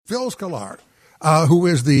Phil Sklar, who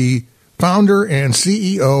is the founder and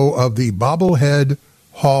CEO of the Bobblehead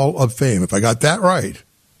Hall of Fame. If I got that right.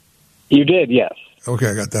 You did, yes. Okay,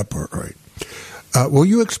 I got that part right. Will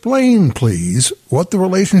you explain, please, what the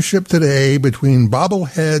relationship today between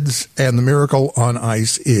bobbleheads and the Miracle on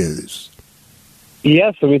Ice is?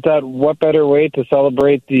 Yes, so we thought, what better way to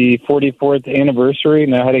celebrate the 44th anniversary,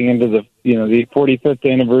 now heading into the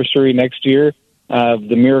 45th anniversary next year of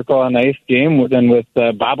the Miracle on Ice game than with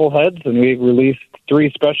bobbleheads, and we released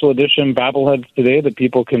 3 special edition bobbleheads today that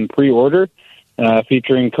people can pre-order,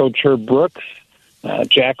 featuring Coach Herb Brooks,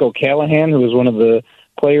 Jack O'Callahan, who was one of the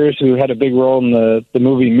players who had a big role in the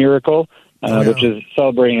movie Miracle, which is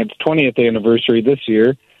celebrating its 20th anniversary this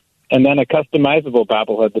year, and then a customizable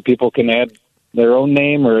bobblehead that people can add their own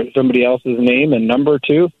name or somebody else's name and number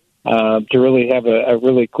to really have a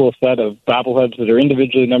really cool set of bobbleheads that are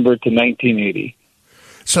individually numbered to 1980.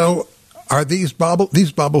 So are these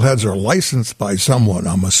bobbleheads are licensed by someone,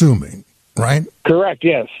 I'm assuming, right? Correct,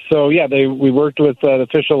 yes. So, yeah, we worked with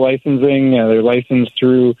official licensing. They're licensed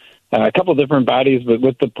through a couple different bodies, but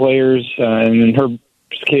with the players, and in Herb's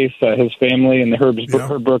case, his family and the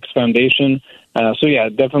Herb Brooks Foundation. So, yeah,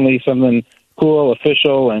 definitely something cool,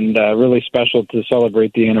 official, and really special to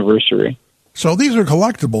celebrate the anniversary. So these are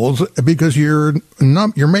collectibles because you're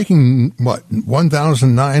making,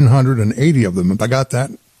 1,980 of them. If I got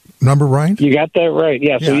that number right? You got that right,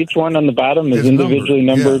 yeah. So each one on the bottom is individually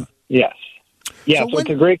numbered. Yeah. Yes. Yeah, so it's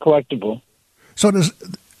a great collectible. So as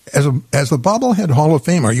the Bobblehead Hall of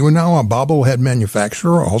Fame, are you now a bobblehead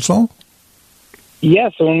manufacturer also? Yeah,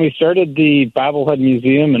 so when we started the Bobblehead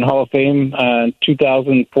Museum and Hall of Fame in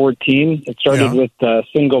 2014, it started with a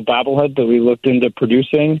single bobblehead that we looked into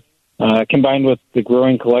producing, combined with the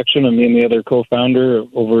growing collection of me and the other co-founder,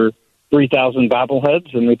 over 3,000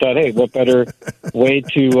 bobbleheads. And we thought, hey, what better way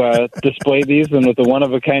to display these than with a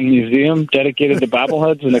one-of-a-kind museum dedicated to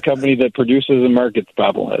bobbleheads and a company that produces and markets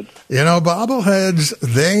bobbleheads. You know, bobbleheads,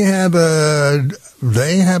 they have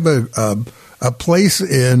a place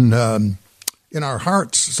in our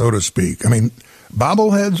hearts, so to speak. I mean,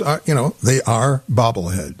 bobbleheads are, they are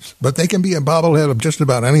bobbleheads, but they can be a bobblehead of just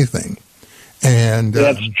about anything. And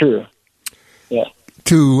that's true. Yeah.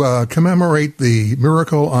 To commemorate the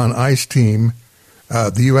Miracle on Ice team,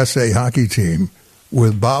 the USA hockey team,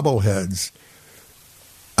 with bobbleheads,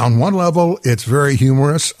 on one level, it's very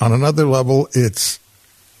humorous. On another level, it's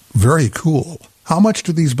very cool. How much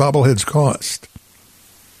do these bobbleheads cost?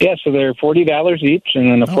 Yeah, so they're $40 each, and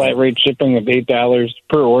then a flat rate shipping of $8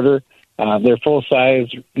 per order. They're full size,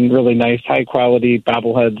 really nice, high quality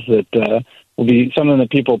bobbleheads that will be something that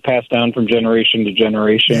people pass down from generation to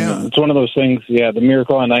generation. Yeah. It's one of those things. Yeah, the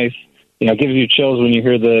Miracle on Ice, gives you chills when you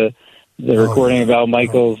hear the recording of Al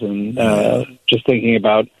Michaels and just thinking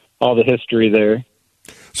about all the history there.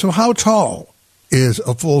 So, how tall is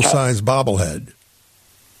a full size bobblehead?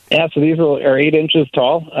 Yeah, so these are 8 inches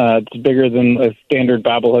tall. It's bigger than a standard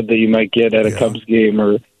bobblehead that you might get at a Cubs game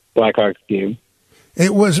or Blackhawks game.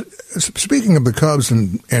 It was, speaking of the Cubs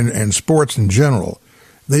and sports in general,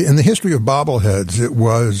 in the history of bobbleheads, it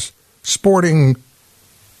was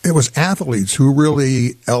athletes who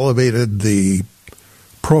really elevated the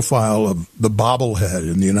profile of the bobblehead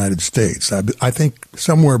in the United States. I think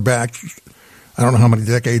somewhere back, I don't know how many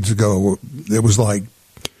decades ago, it was like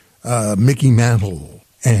Mickey Mantle.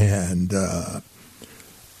 And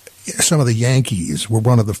some of the Yankees were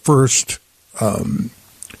one of the first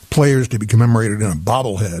players to be commemorated in a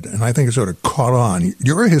bobblehead, and I think it sort of caught on.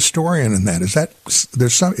 You're a historian in that. Is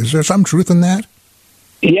there some truth in that?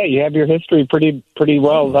 Yeah, you have your history pretty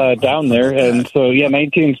well down there. And so,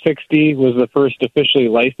 1960 was the first officially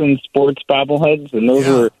licensed sports bobbleheads, and those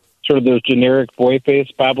were sort of those generic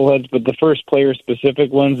boy-faced bobbleheads. But the first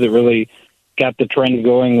player-specific ones that really got the trend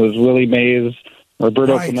going was Willie Mays,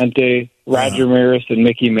 Roberto Clemente, Roger Maris, and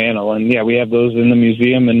Mickey Mantle. And, we have those in the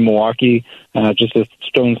museum in Milwaukee, just a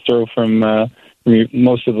stone's throw from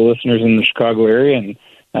most of the listeners in the Chicago area, and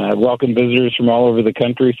welcome visitors from all over the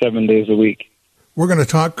country 7 days a week. We're going to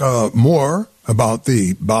talk more about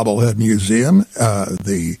the Bobblehead Museum,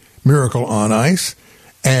 the Miracle on Ice,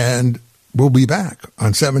 and we'll be back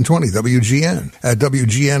on 720 WGN. At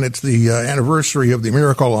WGN, it's the anniversary of the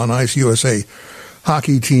Miracle on Ice USA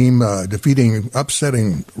hockey team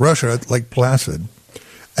upsetting Russia at Lake Placid.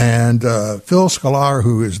 And Phil Sklar,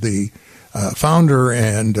 who is the founder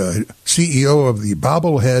and CEO of the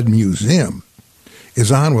Bobblehead Museum,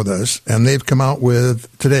 is on with us. And they've come out with,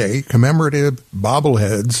 today, commemorative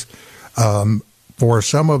bobbleheads for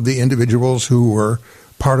some of the individuals who were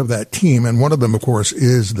part of that team. And one of them, of course,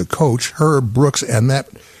 is the coach, Herb Brooks. And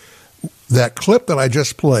that clip that I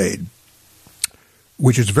just played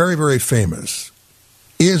which is very, very famous,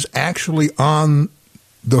 is actually on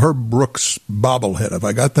the Herb Brooks bobblehead. Have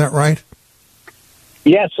I got that right?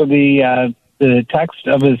 Yeah, so the text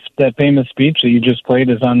of that famous speech that you just played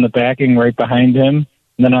is on the backing right behind him.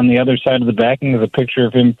 And then on the other side of the backing is a picture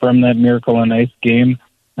of him from that Miracle on Ice game.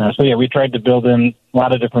 We tried to build in a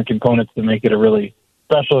lot of different components to make it a really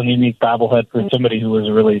special and unique bobblehead for somebody who was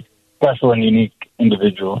a really special and unique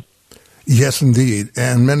individual. Yes, indeed.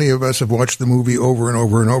 And many of us have watched the movie over and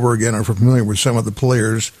over and over again, are familiar with some of the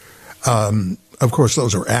players. Of course,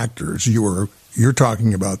 those are actors. You're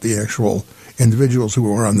talking about the actual individuals who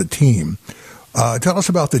were on the team. Tell us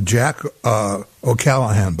about the Jack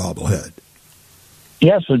O'Callahan bobblehead.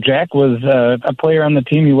 Yeah, so Jack was a player on the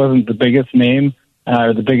team. He wasn't the biggest name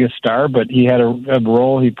or the biggest star, but he had a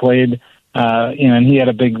role. He played, and he had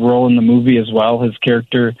a big role in the movie as well, his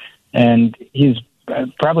character. And he's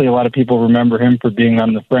probably a lot of people remember him for being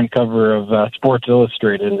on the front cover of Sports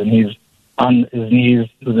Illustrated, and he's on his knees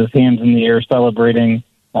with his hands in the air celebrating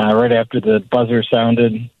right after the buzzer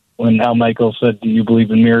sounded when Al Michaels said, "Do you believe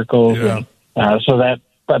in miracles?" Yeah. And, so that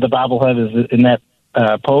the bobblehead is in that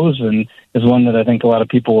pose and is one that I think a lot of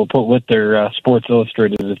people will put with their Sports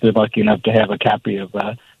Illustrated if they're lucky enough to have a copy of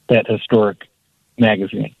that historic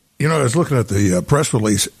magazine. You know, I was looking at the press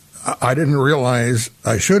release. I didn't realize,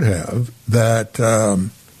 I should have, that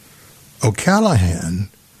O'Callahan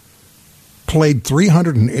played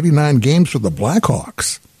 389 games for the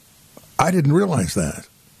Blackhawks. I didn't realize that.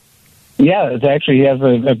 Yeah, it's actually, he has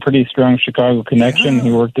a pretty strong Chicago connection. Yeah.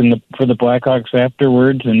 He worked for the Blackhawks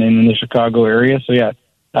afterwards and in the Chicago area. So, yeah,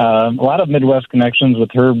 a lot of Midwest connections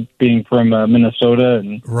with Herb being from Minnesota.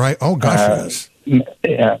 And right. Oh, gosh, yes.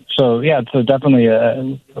 Yeah. So definitely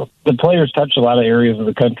the players touch a lot of areas of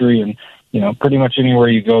the country, and pretty much anywhere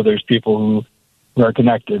you go, there's people who are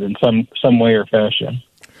connected in some way or fashion.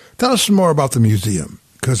 Tell us some more about the museum,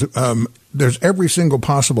 because there's every single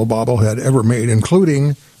possible bobblehead ever made,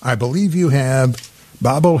 including, I believe you have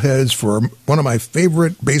bobbleheads for one of my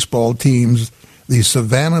favorite baseball teams, the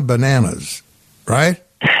Savannah Bananas, right?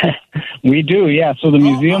 We do, yeah. So the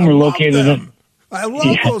museum we're located in. I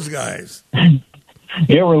love those guys.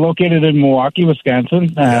 Yeah, we're located in Milwaukee,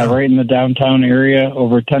 Wisconsin, right in the downtown area.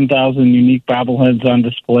 Over 10,000 unique bobbleheads on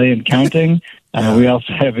display and counting. We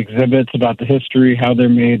also have exhibits about the history, how they're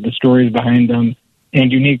made, the stories behind them, and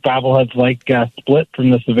unique bobbleheads like Split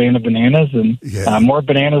from the Savannah Bananas, and more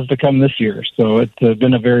bananas to come this year. So it's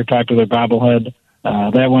been a very popular bobblehead.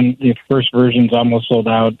 That one, the first version's almost sold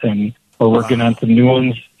out, and we're working on some new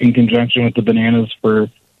ones in conjunction with the Bananas for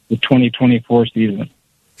the 2024 season.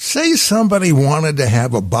 Say somebody wanted to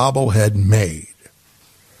have a bobblehead made,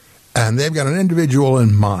 and they've got an individual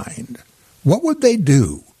in mind. What would they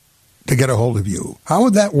do to get a hold of you? How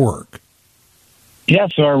would that work? Yeah,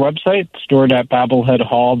 so our website,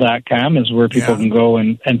 store.bobbleheadhall.com, is where people can go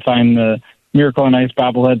and find the Miracle on Ice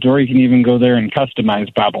bobbleheads, or you can even go there and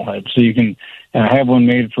customize bobbleheads. So you can have one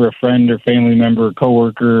made for a friend or family member, or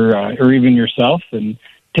coworker, or even yourself, and it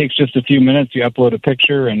takes just a few minutes. You upload a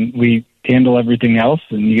picture, and we handle everything else,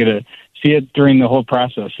 and you get to see it during the whole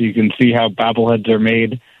process. So you can see how bobbleheads are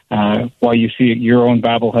made while you see your own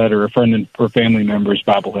bobblehead or a friend or family member's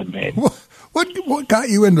bobblehead made. What got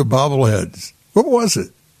you into bobbleheads? What was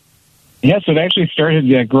it? Yeah, so it actually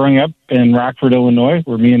started growing up in Rockford, Illinois,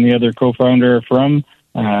 where me and the other co-founder are from.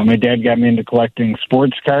 My dad got me into collecting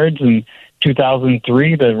sports cards. In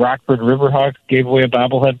 2003, the Rockford Riverhawks gave away a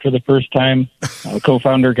bobblehead for the first time. The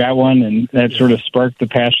co-founder got one, and that sort of sparked the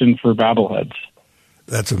passion for bobbleheads.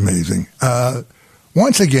 That's amazing.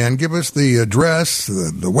 Once again, give us the address,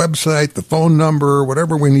 the website, the phone number,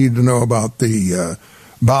 whatever we need to know about the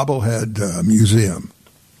Bobblehead Museum.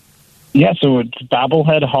 Yeah, so it's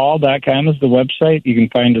bobbleheadhall.com is the website. You can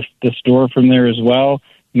find the store from there as well.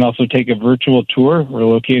 You can also take a virtual tour. We're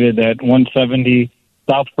located at 170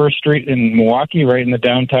 South 1st Street in Milwaukee, right in the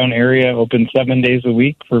downtown area, open 7 days a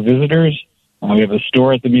week for visitors. We have a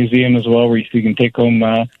store at the museum as well where you can take home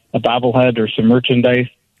a bobblehead or some merchandise.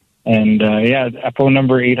 And, a phone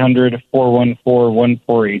number,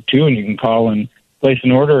 800-414-1482, and you can call and place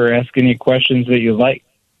an order or ask any questions that you like.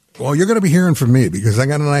 Well, you're going to be hearing from me because I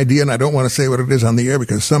got an idea, and I don't want to say what it is on the air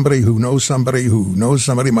because somebody who knows somebody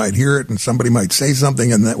might hear it, and somebody might say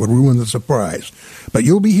something, and that would ruin the surprise. But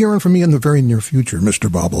you'll be hearing from me in the very near future, Mr.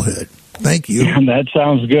 Bobblehead. Thank you. That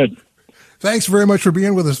sounds good. Thanks very much for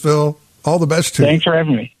being with us, Phil. All the best to you. Thanks for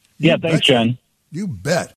having me. Yeah, thanks, John. You bet.